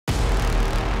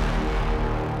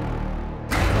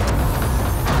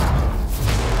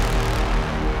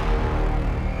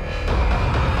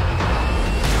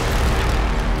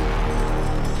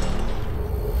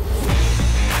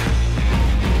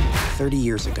30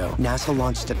 years ago, NASA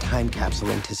launched a time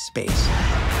capsule into space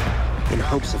in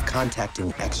hopes of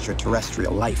contacting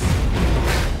extraterrestrial life.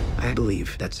 I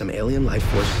believe that some alien life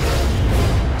force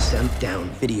sent down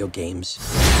video games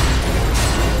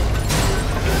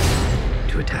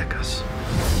to attack us.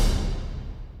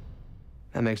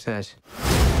 That makes sense.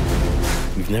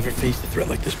 We've never faced a threat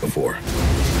like this before.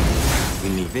 We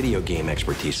need video game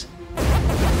expertise.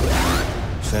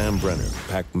 Sam Brenner,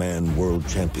 Pac-Man world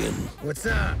champion. What's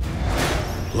up?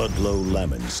 Ludlow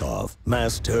Lamensov,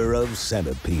 master of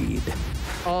centipede.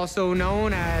 Also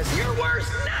known as Your worst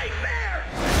nightmare!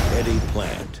 Eddie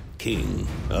Plant, king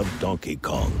of Donkey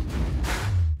Kong.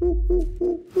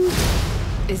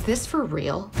 Is this for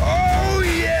real? Oh,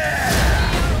 yeah!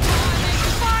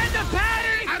 Find the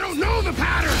pattern! I don't know the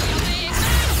pattern!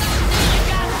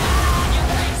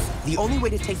 The only way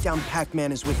to take down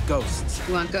Pac-Man is with ghosts.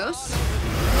 You want ghosts?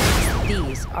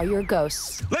 These are your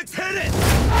ghosts. Let's hit it!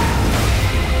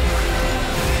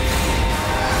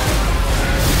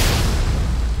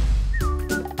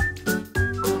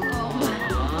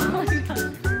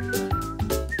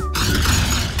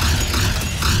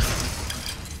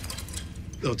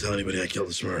 Don't tell anybody I killed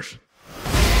the Smurf.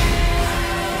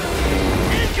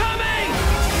 Incoming!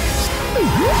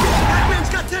 Pac-Man's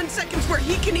got 10 seconds where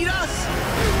he can eat us!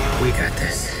 We got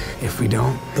this. If we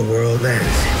don't, the world ends.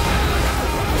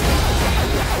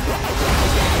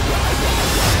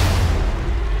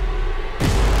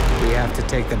 We have to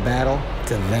take the battle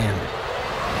to them.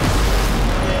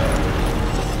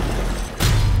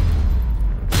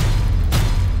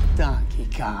 Donkey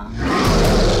Kong.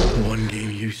 One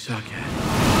game you suck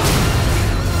at.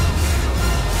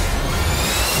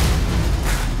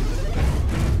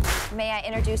 May I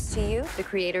introduce to you the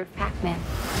creator of Pac-Man?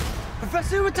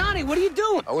 Professor Iwatani, what are you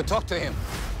doing? I will talk to him.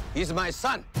 He's my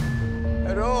son.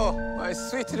 Hello, my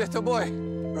sweet little boy.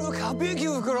 Look how big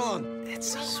you've grown.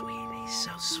 It's so sweet. He's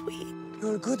so sweet.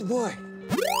 You're a good boy.